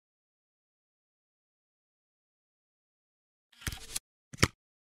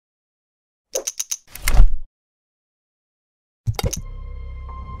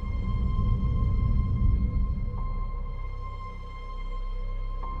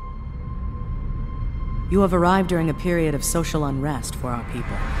You have arrived during a period of social unrest for our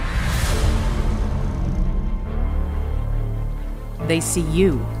people. They see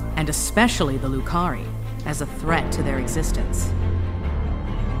you, and especially the Lucari, as a threat to their existence.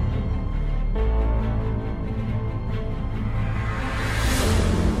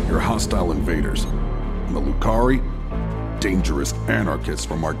 You're hostile invaders, and the Lucari, dangerous anarchists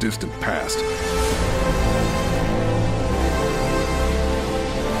from our distant past.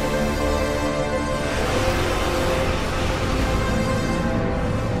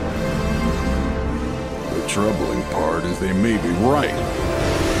 The troubling part is they may be right.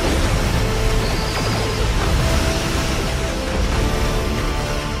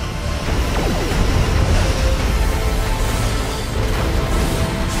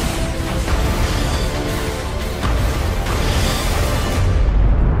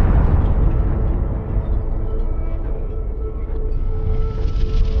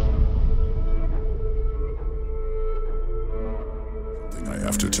 I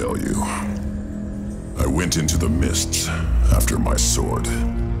have to tell you. I went into the mists after my sword,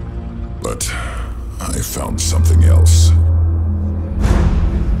 but I found something else.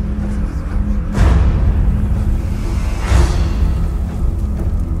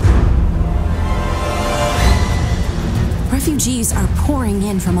 Refugees are pouring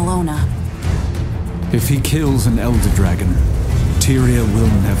in from Alona. If he kills an Elder Dragon, Tyria will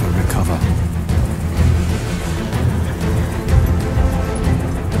never recover.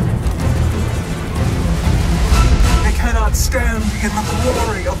 Cannot stand in the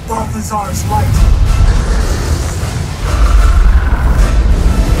glory of Balthazar's light.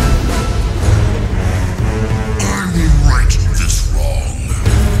 I will right this wrong.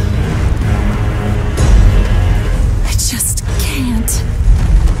 I just can't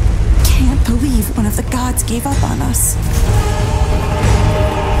believe one of the gods gave up on us.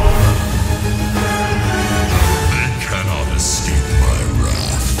 They cannot escape my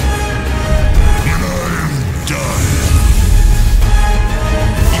wrath. When I am done,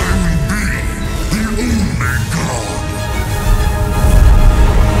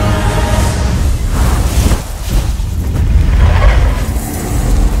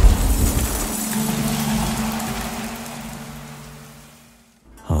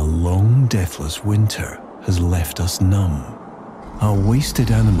 our long, deathless winter has left us numb. Our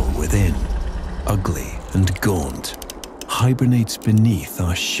wasted animal within, ugly and gaunt, hibernates beneath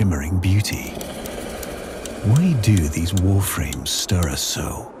our shimmering beauty. Why do these Warframes stir us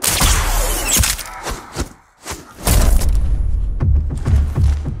so?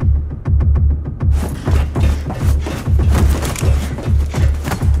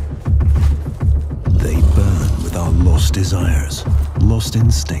 Lost desires, lost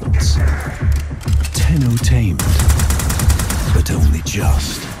instincts. Tenno tamed, but only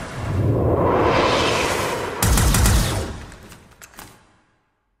just.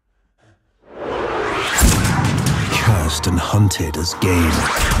 Cursed and hunted as game.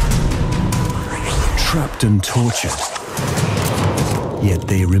 Trapped and tortured, yet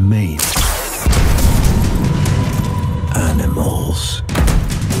they remain animals.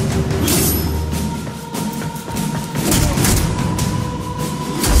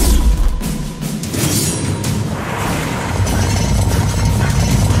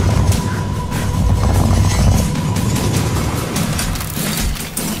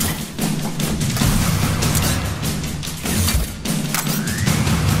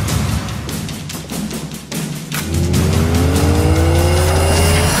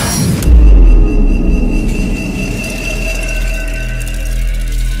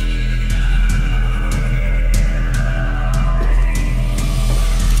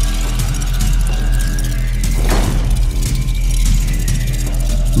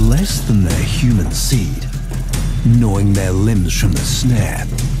 Less than their human seed, gnawing their limbs from the snare,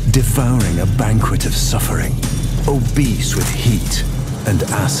 devouring a banquet of suffering, obese with heat and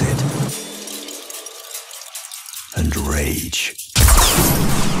acid and rage.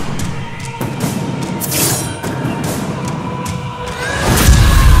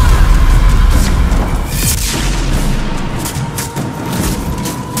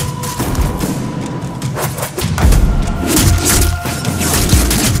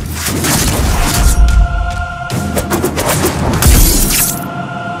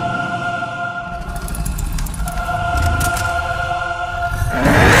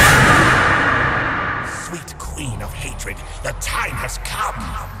 The time has come.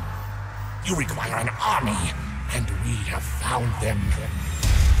 You require an army, and we have found them.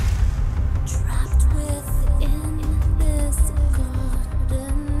 Trapped within this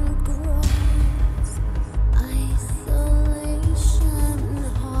garden grows isolation,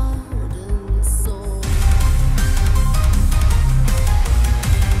 heart and soul.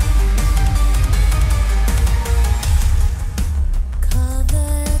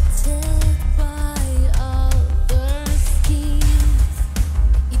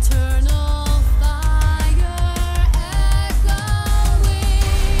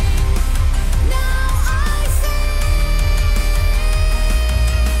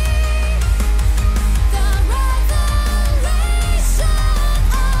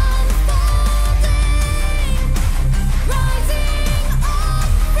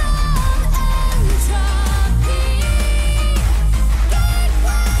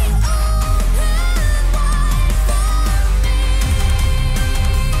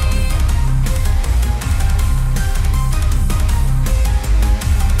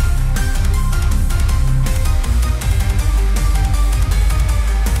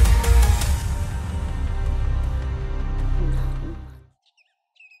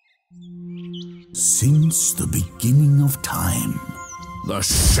 Since the beginning of time, the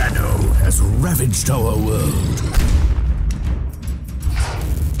shadow has ravaged our world.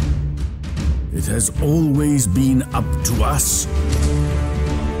 It has always been up to us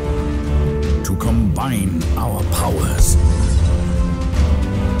to combine our powers,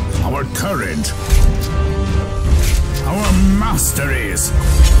 our courage, our masteries,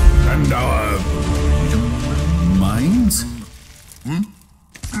 and our minds?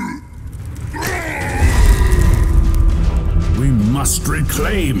 We must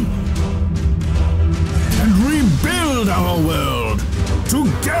reclaim and rebuild our world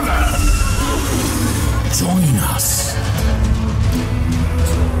together. Join us.